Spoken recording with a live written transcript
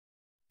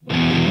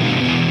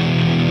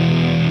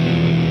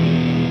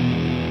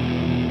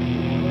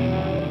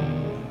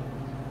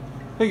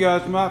Hey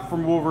guys, Matt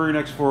from Wolverine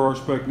X4R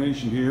Spec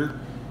Nation here.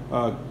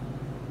 Got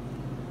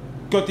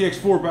the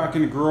X4 back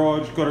in the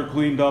garage, got her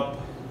cleaned up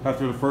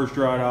after the first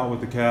ride out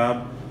with the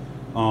cab.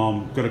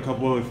 Got a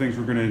couple other things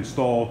we're going to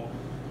install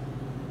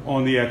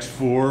on the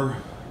X4.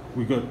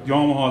 We got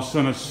Yamaha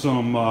sent us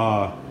some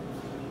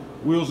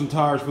wheels and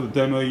tires for the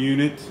demo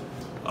unit.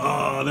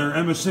 They're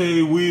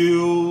MSA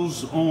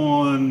wheels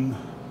on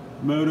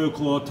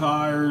Motoclaw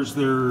tires.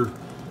 They're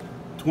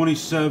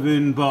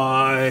 27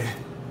 by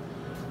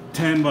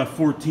 10 by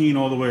 14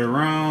 all the way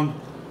around.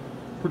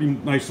 Pretty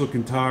nice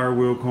looking tire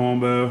wheel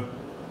combo.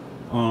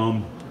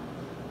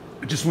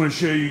 I just want to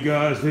show you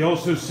guys, they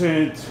also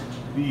sent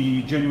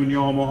the genuine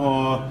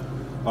Yamaha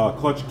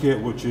clutch kit,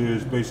 which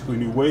is basically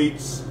new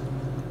weights.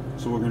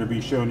 So we're going to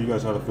be showing you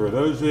guys how to throw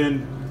those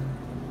in.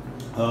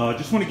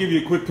 Just want to give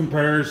you a quick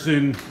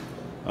comparison.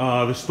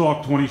 The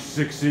stock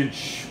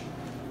 26-inch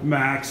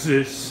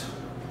Maxxis.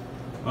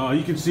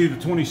 You can see the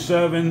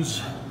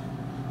 27s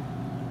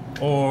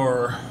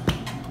are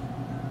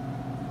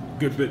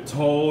good bit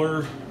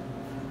taller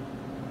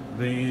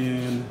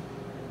than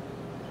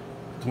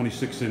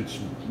 26-inch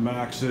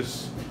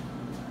Maxxis.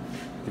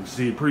 You can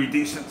see a pretty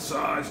decent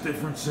size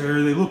difference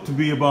there. They look to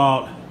be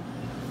about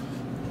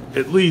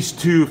at least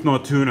 2, if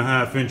not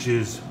 2.5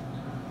 inches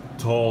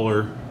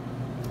taller.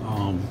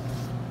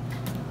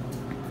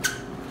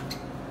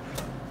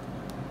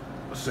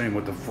 Same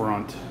with the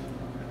front.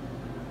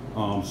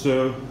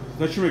 So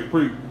that should make a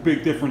pretty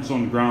big difference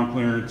on the ground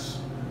clearance.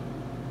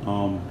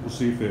 We'll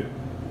see if it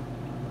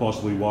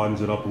possibly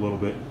widens it up a little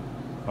bit.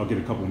 I'll get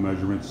a couple of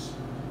measurements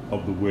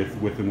of the width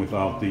with and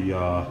without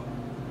the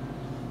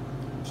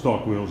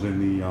stock wheels in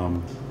the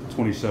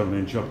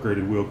 27-inch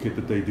upgraded wheel kit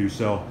that they do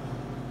sell.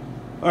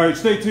 Alright,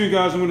 stay tuned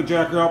guys. I'm going to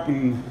jack her up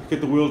and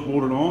get the wheels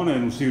bolted on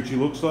and we'll see what she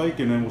looks like,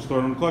 and then we'll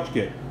start on the clutch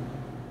kit.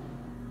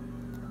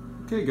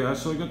 Okay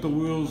guys, so I got the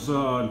wheels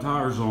and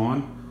tires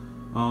on.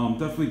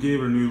 Definitely gave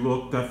it a new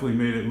look, definitely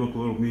made it look a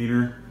little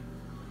meaner,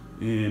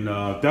 and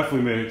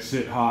definitely made it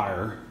sit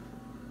higher.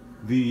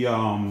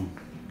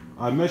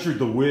 I measured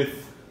the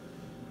width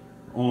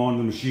on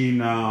the machine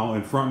now,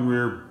 and front and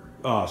rear.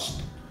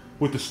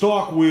 With the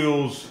stock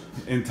wheels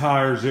and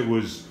tires, it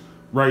was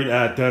right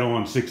at dead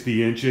on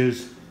 60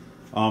 inches.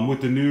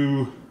 With the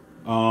new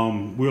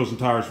wheels and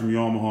tires from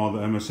Yamaha, the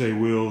MSA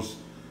wheels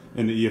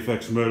and the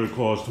EFX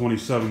Motoclaws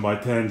 27 by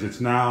 10s,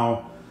 it's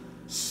now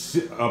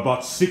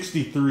about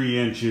 63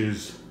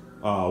 inches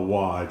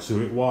wide. So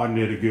it widened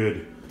it a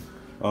good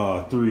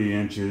 3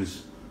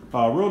 inches.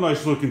 Real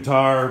nice looking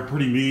tire,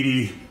 pretty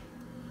meaty.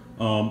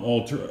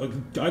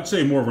 I'd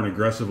say more of an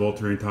aggressive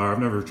all-terrain tire. I've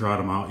never tried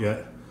them out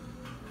yet.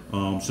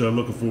 So I'm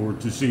looking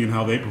forward to seeing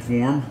how they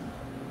perform.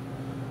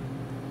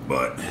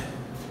 But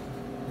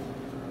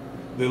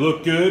they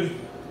look good.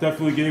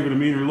 Definitely gave it a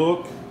meaner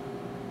look.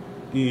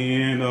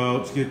 And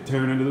let's get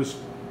tearing into this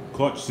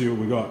clutch, see what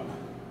we got.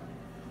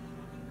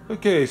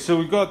 Okay, so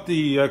we got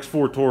the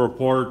X4 tore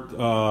apart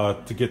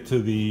to get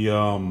to the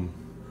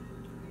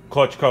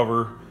clutch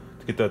cover,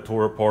 to get that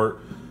tore apart.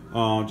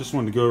 Just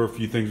wanted to go over a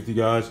few things with you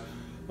guys.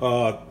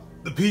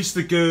 The piece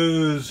that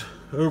goes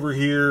over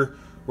here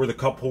where the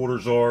cup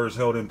holders are is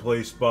held in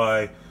place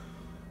by,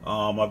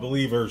 I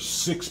believe there's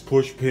 6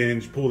 push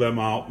pins. Pull them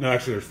out. No,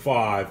 actually there's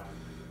 5.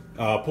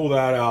 Pull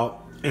that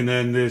out. And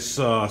then this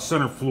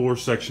center floor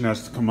section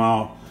has to come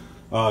out.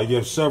 You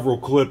have several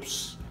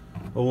clips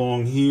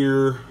along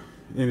here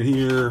and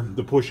here,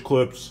 the push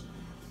clips,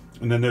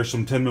 and then there's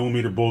some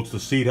 10mm bolts. The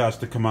seat has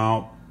to come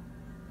out.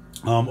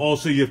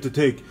 Also, you have to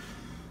take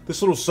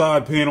this little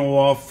side panel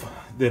off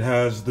that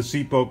has the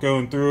seat belt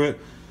going through it.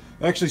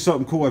 Actually,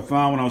 something cool I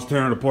found when I was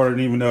tearing it apart, I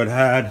didn't even know it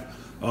had.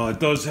 It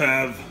does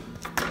have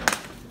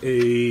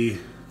a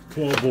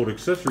 12-volt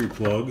accessory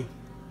plug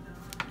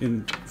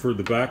in for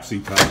the back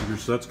seat passenger,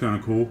 so that's kind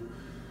of cool.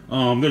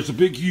 There's a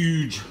big,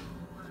 huge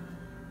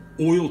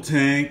oil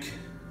tank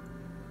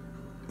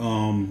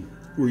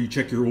where you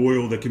check your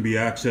oil that can be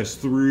accessed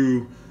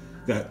through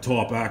that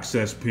top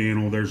access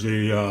panel. There's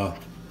a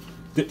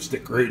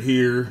dipstick right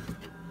here,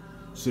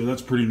 so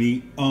that's pretty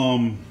neat.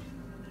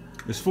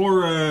 As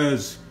far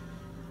as,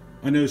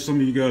 I know some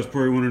of you guys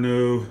probably want to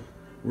know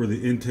where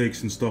the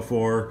intakes and stuff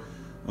are.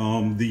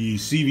 The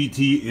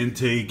CVT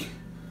intake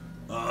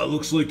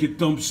looks like it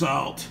dumps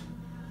out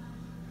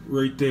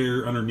right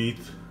there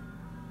underneath,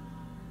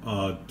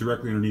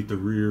 directly underneath the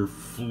rear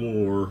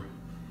floor.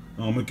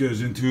 It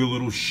goes into a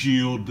little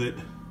shield that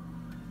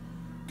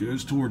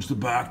goes towards the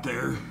back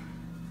there.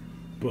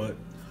 But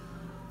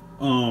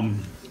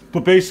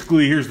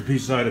basically, here's the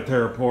piece I had to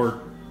tear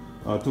apart.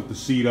 Took the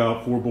seat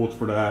out, 4 bolts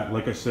for that.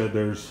 Like I said,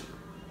 there's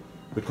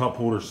the cup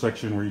holder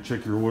section where you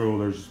check your oil.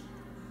 There's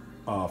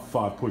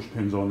 5 push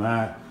pins on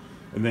that.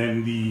 And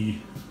then the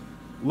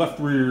left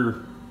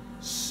rear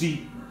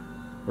seat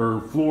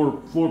or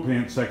floor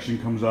pan section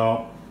comes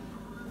out.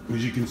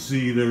 As you can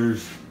see,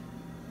 there's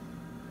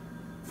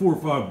 4,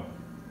 5,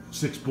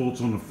 6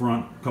 bolts on the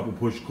front, a couple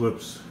push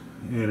clips,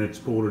 and it's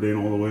bolted in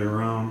all the way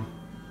around.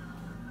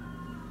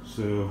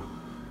 So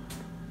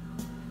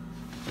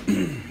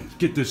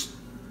get this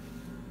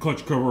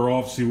clutch cover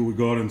off, see what we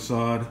got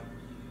inside.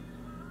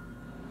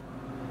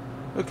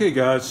 Okay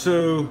guys,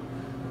 so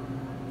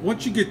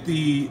once you get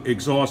the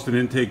exhaust and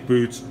intake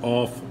boots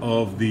off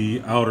of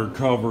the outer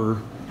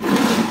cover,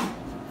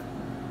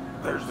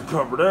 there's the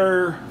cover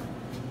there.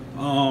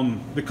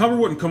 The cover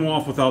wouldn't come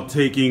off without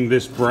taking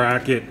this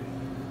bracket,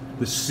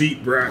 the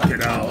seat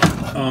bracket out.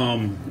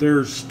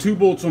 There's 2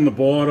 bolts on the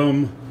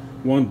bottom,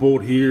 1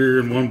 bolt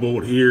here and 1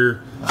 bolt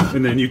here,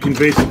 and then you can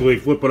basically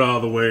flip it out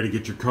of the way to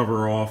get your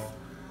cover off.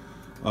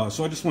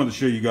 So I just wanted to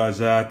show you guys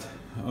that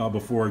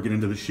before I get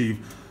into the sheave.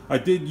 I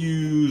did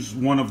use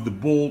one of the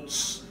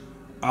bolts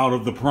out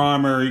of the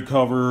primary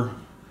cover.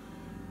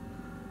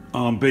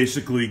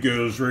 Basically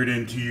goes right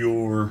into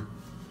your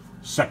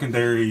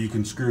secondary. You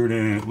can screw it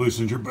in and it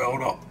loosens your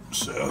belt up.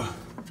 So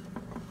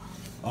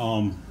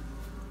I'm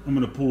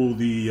going to pull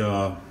the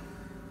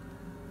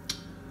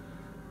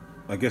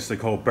I guess they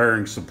call it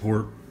bearing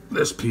support,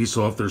 this piece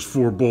off. There's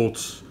 4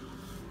 bolts,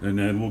 and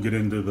then we'll get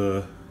into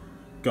the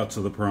guts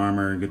of the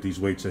primary and get these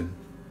weights in.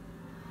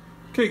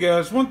 Okay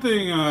guys, one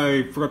thing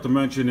I forgot to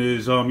mention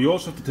is you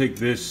also have to take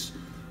this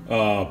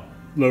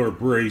lower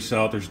brace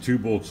out. There's 2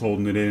 bolts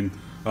holding it in,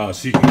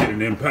 so you can get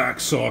an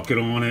impact socket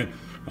on it.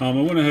 I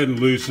went ahead and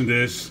loosened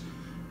this.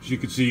 As you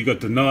can see, you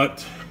got the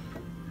nut,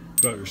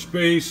 got your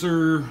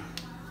spacer,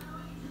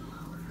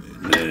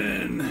 and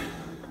then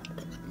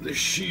the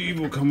sheave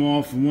will come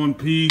off in one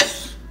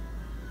piece.